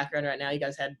with your background right now, you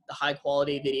guys had the high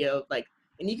quality video, like,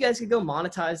 and you guys could go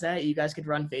monetize that. You guys could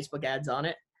run Facebook ads on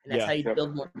it, and that's Yeah. how you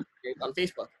build more on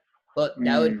Facebook. But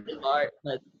that would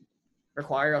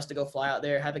require us to go fly out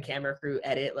there, have a camera crew,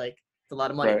 edit. Like, it's a lot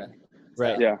of money. Right. Then.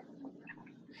 Right. Yeah.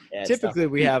 Yeah, Typically,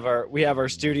 we have our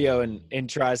studio in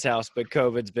Tri's house, but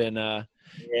COVID's been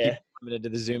limited to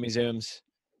the Zooms.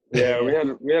 Yeah, we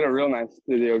had a real nice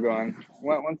studio going.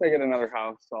 Once I get another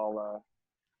house,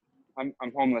 I'm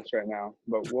homeless right now,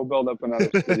 but we'll build up another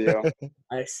studio.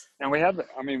 Nice. And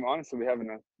honestly, we have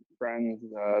enough friends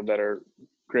that are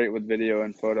great with video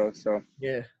and photos. So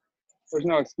Yeah. there's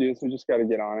no excuse. We just got to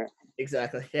get on it.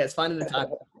 Exactly. Yeah, it's finding the time.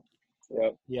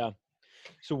 Yep. Yeah.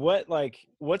 So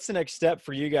what's the next step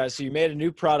for you guys? So you made a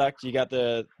new product. You got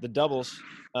the doubles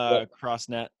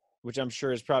CROSSNET, which I'm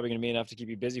sure is probably going to be enough to keep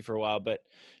you busy for a while. But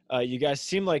you guys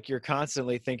seem like you're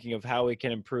constantly thinking of how we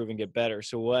can improve and get better.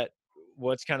 So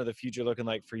what's kind of the future looking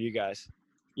like for you guys?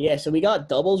 Yeah, so we got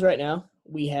doubles right now.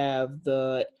 We have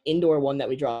the indoor one that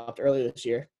we dropped earlier this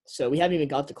year. So we haven't even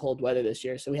got the cold weather this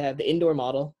year. So we have the indoor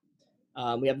model.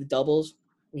 We have the doubles.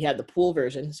 We have the pool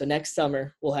version. So next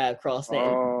summer we'll have CROSSNET.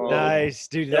 Oh, Nice,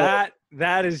 dude.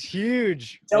 That is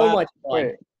huge. So Wow. much fun.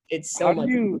 Wait, It's so much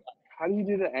fun. How do you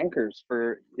do the anchors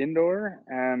for indoor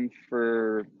and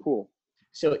for pool?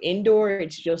 So indoor,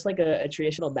 it's just like a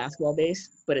traditional basketball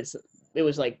base, but it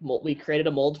was like we created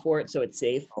a mold for it, so it's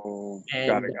safe. Oh, And,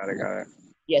 got it.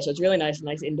 Yeah, so it's really nice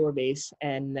indoor base.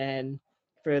 And then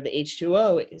for the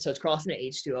H2O, so it's CROSSNET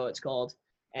H2O, it's called.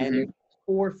 And there's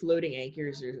 4 floating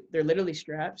anchors. They're literally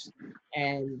straps.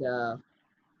 And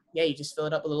you just fill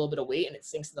it up with a little bit of weight, and it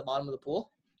sinks to the bottom of the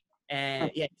pool. And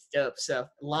yeah, it's dope. So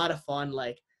a lot of fun,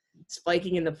 like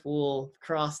spiking in the pool,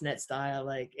 CROSSNET style.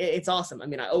 Like it's awesome. I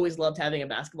mean, I always loved having a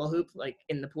basketball hoop like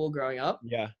in the pool growing up.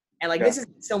 Yeah. And like this is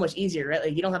so much easier, right?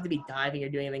 Like you don't have to be diving or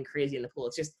doing anything crazy in the pool.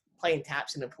 It's just playing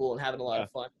taps in the pool and having a lot of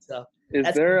fun. So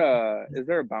is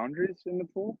there boundaries in the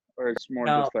pool, or it's more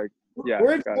just like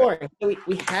we're exploring. So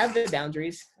we have the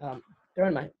boundaries. They're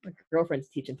in my girlfriend's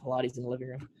teaching Pilates in the living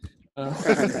room.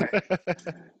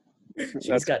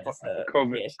 She's got this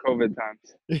COVID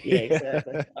times. Yeah,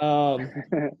 exactly.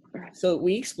 So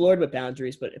we explored with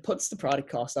boundaries, but it puts the product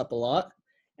cost up a lot.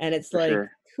 And it's like,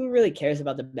 who really cares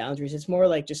about the boundaries? It's more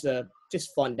like just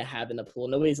fun to have in the pool.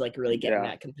 Nobody's like really getting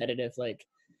that competitive. Like,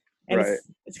 and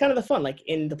it's kind of the fun. Like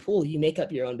in the pool, you make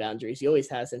up your own boundaries. You always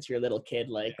have since you're a little kid.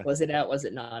 Like, was it out? Was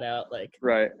it not out? Like,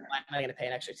 why am I going to pay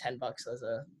an extra $10 as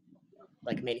a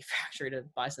manufacturer to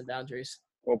buy some boundaries?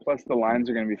 Well, plus the lines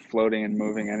are going to be floating and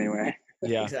moving anyway.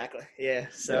 Yeah. Exactly. Yeah.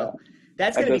 So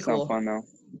that's going to be cool. Fun though.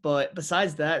 But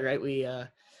besides that, right, we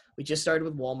just started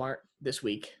with Walmart this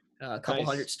week. A couple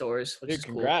hundred stores, which is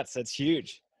cool. Congrats. That's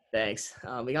huge. Thanks.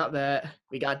 We got that.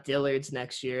 We got Dillard's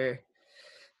next year.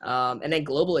 And then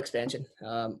global expansion.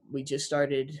 We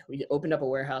opened up a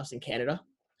warehouse in Canada.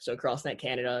 So CROSSNET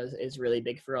Canada is really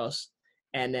big for us.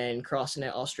 And then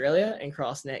CROSSNET Australia and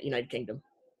CROSSNET United Kingdom.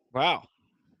 Wow.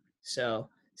 So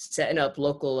setting up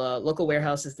local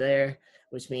warehouses there,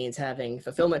 which means having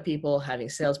fulfillment people, having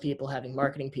salespeople, having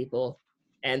marketing people.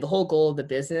 And the whole goal of the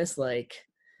business,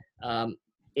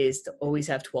 is to always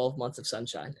have 12 months of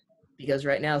sunshine. Because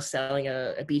right now selling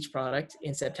a beach product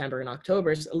in September and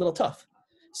October is a little tough.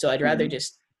 So I'd rather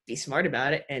just be smart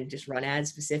about it and just run ads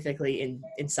specifically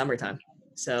in summertime.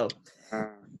 So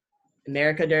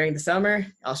America during the summer,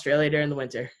 Australia during the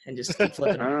winter, and just keep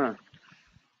flipping them.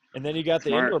 And then you got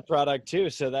the indoor product too.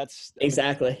 So that's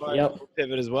exactly. Yep.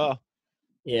 Pivot as well.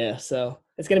 Yeah. So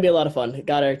it's going to be a lot of fun.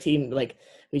 Got our team,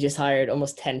 we just hired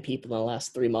almost 10 people in the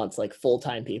last 3 months,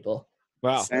 full-time people.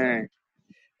 Wow. So,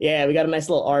 yeah, we got a nice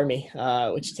little army,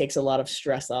 which takes a lot of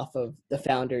stress off of the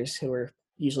founders who are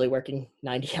usually working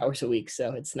 90 hours a week.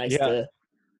 So it's nice to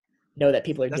know that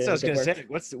people are doing good work. That's what I was going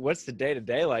to say. What's the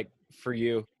day-to-day like for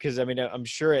you? Because, I mean, I'm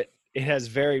sure it has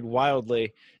varied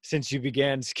wildly since you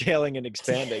began scaling and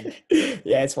expanding.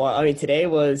 Yeah, it's wild. I mean, today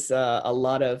was a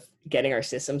lot of getting our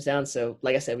systems down. So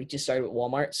like I said, we just started with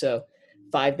Walmart. So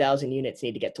 5,000 units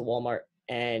need to get to Walmart.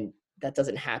 And that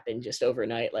doesn't happen just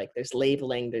overnight. Like there's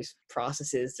labeling, there's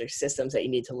processes, there's systems that you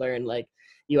need to learn. Like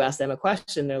you ask them a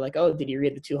question, they're like, oh, did you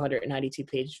read the 292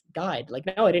 page guide? Like,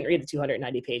 no, I didn't read the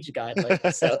 290 page guide. Like,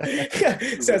 so,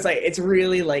 so it's like, it's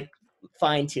really like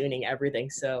fine tuning everything.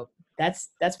 So that's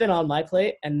been on my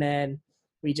plate. And then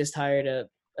we just hired a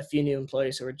few new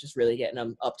employees, so we're just really getting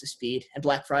them up to speed. And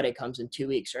Black Friday comes in 2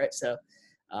 weeks, right? So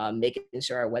making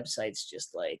sure our website's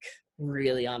just like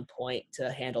really on point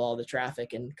to handle all the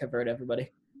traffic and convert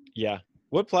everybody. Yeah.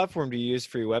 What platform do you use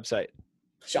for your website?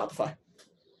 Shopify.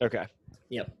 Okay.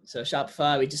 Yep. So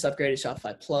Shopify, we just upgraded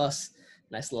Shopify Plus.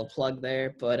 Nice little plug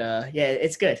there. But yeah,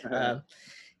 it's good.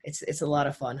 It's a lot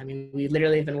of fun. I mean, we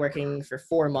literally have been working for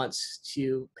 4 months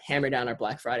to hammer down our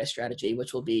Black Friday strategy,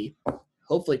 which will be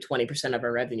hopefully 20% of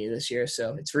our revenue this year.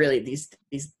 So it's really these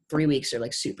 3 weeks are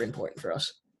like super important for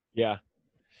us. Yeah,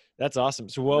 that's awesome.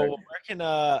 So, well, where can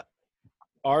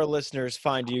our listeners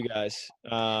find you guys?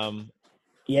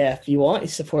 Yeah, if you want to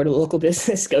support a local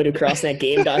business, go to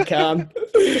CROSSNETgame.com.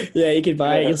 Yeah, you can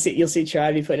buy it. You'll see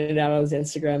Travi putting it out on his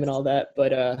Instagram and all that.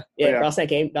 But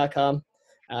CROSSNETgame.com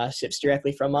ships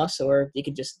directly from us, or you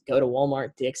can just go to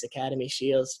Walmart, Dick's, Academy,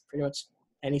 Shields, pretty much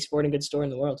any sporting goods store in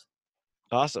the world.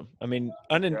 Awesome. I mean,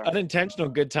 unintentional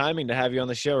good timing to have you on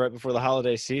the show right before the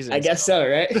holiday season. I guess so,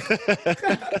 right?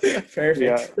 Perfect.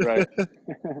 Yeah, right.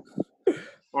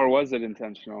 Or was it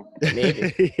intentional?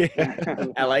 Maybe.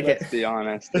 I like it. Let's be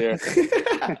honest here.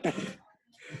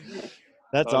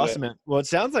 That's awesome, man. Well, it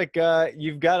sounds like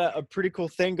you've got a pretty cool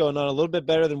thing going on, a little bit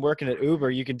better than working at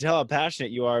Uber. You can tell how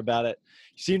passionate you are about it.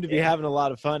 You seem to be having a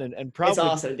lot of fun and probably it's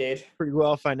awesome, dude. Pretty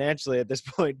well financially at this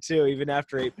point too, even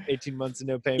after 18 months of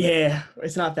no payment. Yeah,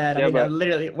 it's not bad. Yeah, I mean, I'm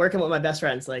literally working with my best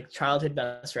friends, like childhood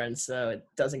best friends, so it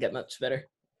doesn't get much better.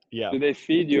 Yeah. Do they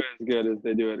feed you as good as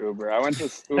they do at Uber? I went to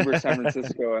Uber San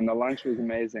Francisco and the lunch was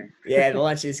amazing. Yeah, the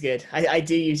lunch is good. I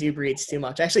do use Uber Eats too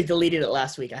much. I actually deleted it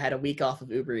last week. I had a week off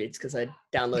of Uber Eats because I'd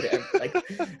download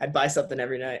it. I'd buy something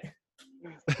every night.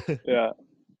 Yeah,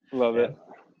 love it.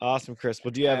 Awesome, Chris.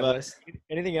 Well, do you have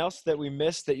anything else that we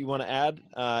missed that you want to add?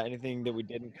 Anything that we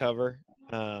didn't cover?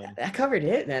 That covered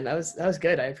it, man. That was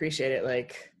good. I appreciate it.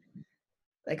 Like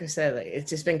I said, it's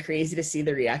just been crazy to see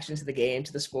the reaction to the game,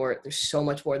 to the sport. There's so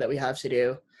much more that we have to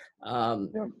do.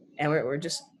 And we're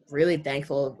just really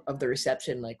thankful of the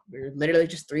reception. Like we're literally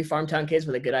just 3 farm town kids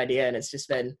with a good idea. And it's just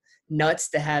been nuts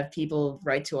to have people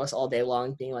write to us all day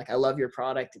long being like, I love your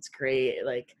product. It's great.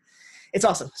 Like it's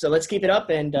awesome. So let's keep it up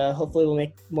and hopefully we'll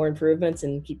make more improvements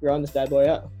and keep growing this bad boy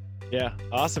up. Yeah.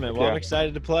 Awesome, man. Well, I'm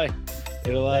excited to play.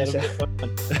 It'll be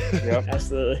fun. Yep.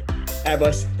 Absolutely. All right,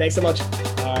 boys. Thanks so much.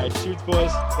 All right. Shoots,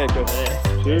 boys. Okay, good.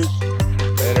 Cheers.